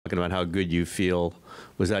talking about how good you feel.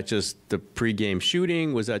 Was that just the pregame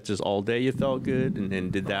shooting? Was that just all day you felt good?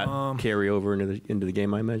 And did that carry over into the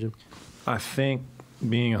game, I imagine? I think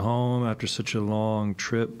being home after such a long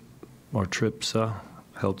trip or trips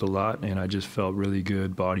helped a lot, and I just felt really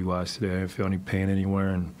good body-wise today. I didn't feel any pain anywhere,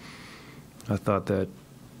 and I thought that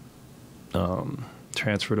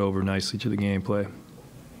transferred over nicely to the gameplay.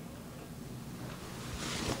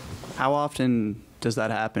 How often does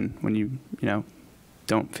that happen when you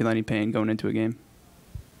don't feel any pain going into a game?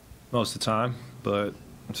 Most of the time, but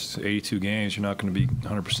it's 82 games. You're not going to be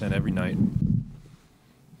 100% every night.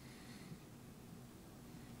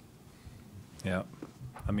 Yeah.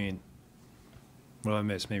 I mean, what did I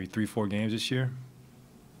miss? Maybe 3-4 games this year?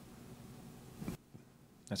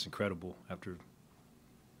 That's incredible after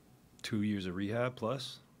 2 years of rehab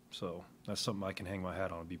plus. So that's something I can hang my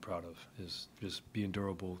hat on and be proud of, is just being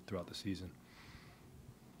durable throughout the season.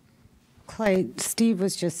 Klay, Steve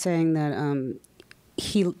was just saying that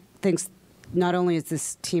he thinks not only is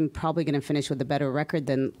this team probably going to finish with a better record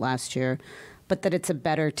than last year, but that it's a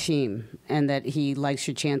better team and that he likes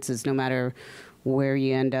your chances no matter where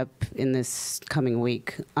you end up in this coming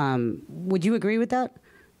week. Would you agree with that?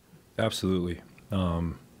 Absolutely.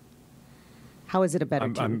 How is it a better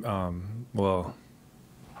team? Well,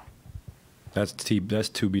 that's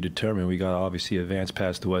to be determined. We got to obviously advance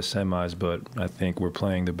past the West semis, but I think we're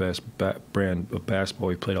playing the best brand of basketball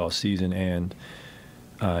we've played all season, and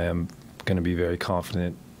I am going to be very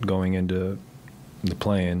confident going into the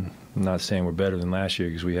play-in. I'm not saying we're better than last year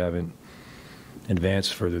because we haven't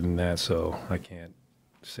advanced further than that, so I can't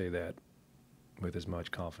say that with as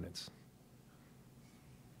much confidence.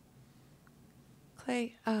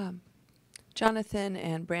 Klay, Jonathan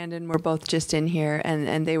and Brandon were both just in here,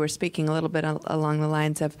 and they were speaking a little bit along the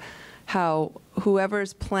lines of how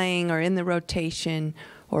whoever's playing or in the rotation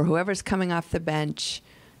or whoever's coming off the bench,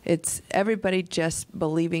 it's everybody just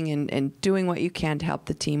believing and doing what you can to help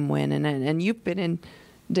the team win. And you've been in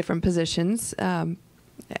different positions.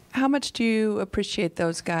 How much do you appreciate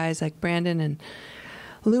those guys like Brandon and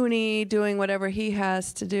Looney doing whatever he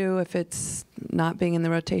has to do if it's not being in the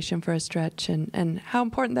rotation for a stretch, and how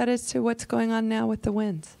important that is to what's going on now with the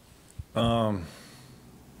wins?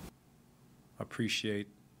 Appreciate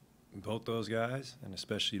both those guys, and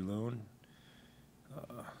especially Loon.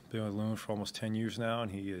 Been with Loon for almost 10 years now,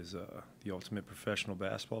 and he is the ultimate professional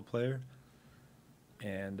basketball player.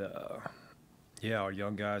 And, yeah, our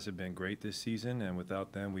young guys have been great this season, and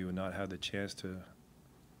without them we would not have the chance to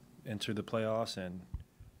enter the playoffs and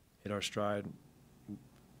hit our stride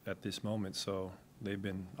at this moment. So they've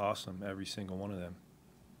been awesome, every single one of them.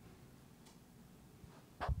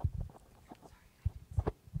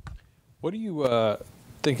 What do you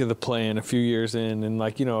think of the play-in a few years in? And,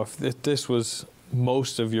 like, if this was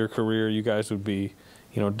most of your career, you guys would be,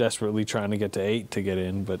 desperately trying to get to 8 to get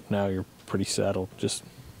in, but now you're pretty settled.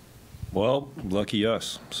 Well, lucky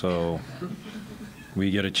us. So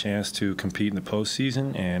we get a chance to compete in the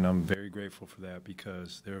postseason, and I'm very grateful for that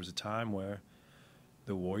because there was a time where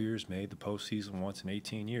the Warriors made the postseason once in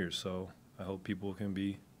 18 years. So I hope people can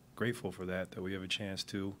be grateful for that we have a chance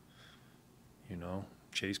to,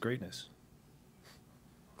 chase greatness.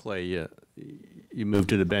 Klay, you moved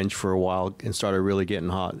to the bench for a while and started really getting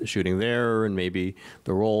hot shooting there, and maybe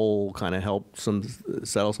the role kind of helped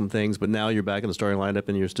settle some things, but now you're back in the starting lineup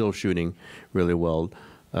and you're still shooting really well.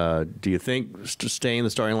 Do you think staying in the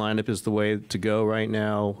starting lineup is the way to go right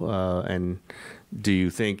now? And do you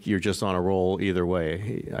think you're just on a roll either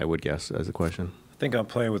way, I would guess, as a question? I think I'm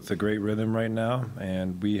playing with a great rhythm right now,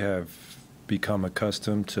 and we have become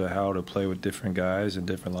accustomed to how to play with different guys in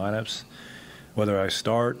different lineups. Whether I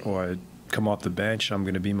start or I come off the bench, I'm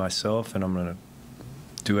going to be myself, and I'm going to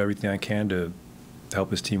do everything I can to help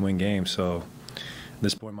this team win games. So at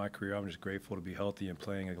this point in my career, I'm just grateful to be healthy and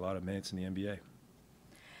playing a lot of minutes in the NBA.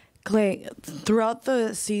 Klay, throughout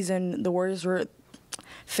the season, the Warriors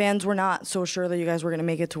fans were not so sure that you guys were going to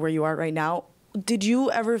make it to where you are right now. Did you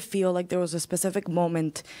ever feel like there was a specific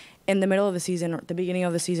moment in the middle of the season or at the beginning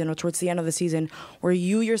of the season or towards the end of the season where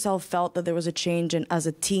you yourself felt that there was a change, and as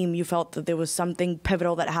a team you felt that there was something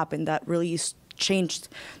pivotal that happened that really changed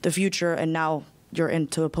the future and now you're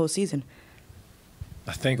into a postseason?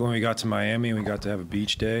 I think when we got to Miami and we got to have a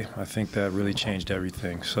beach day, I think that really changed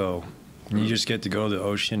everything. So you just get to go to the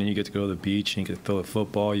ocean and you get to go to the beach and you get to throw the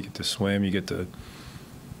football, you get to swim, you get to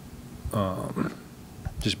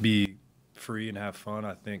just be free and have fun.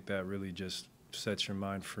 I think that really just sets your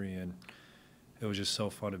mind free, and it was just so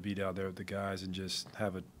fun to be down there with the guys and just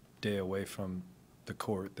have a day away from the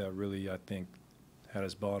court that really, I think, had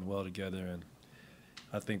us bond well together, and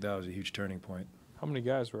I think that was a huge turning point. How many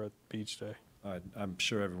guys were at the beach day? I'm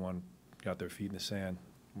sure everyone got their feet in the sand,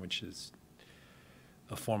 which is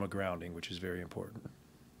a form of grounding, which is very important.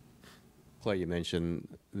 Klay, you mentioned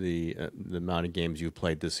the amount of games you've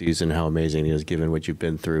played this season, how amazing it is given what you've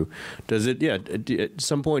been through. Does it, at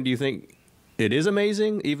some point, do you think it is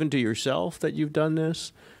amazing, even to yourself, that you've done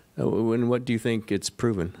this? And what do you think it's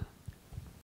proven?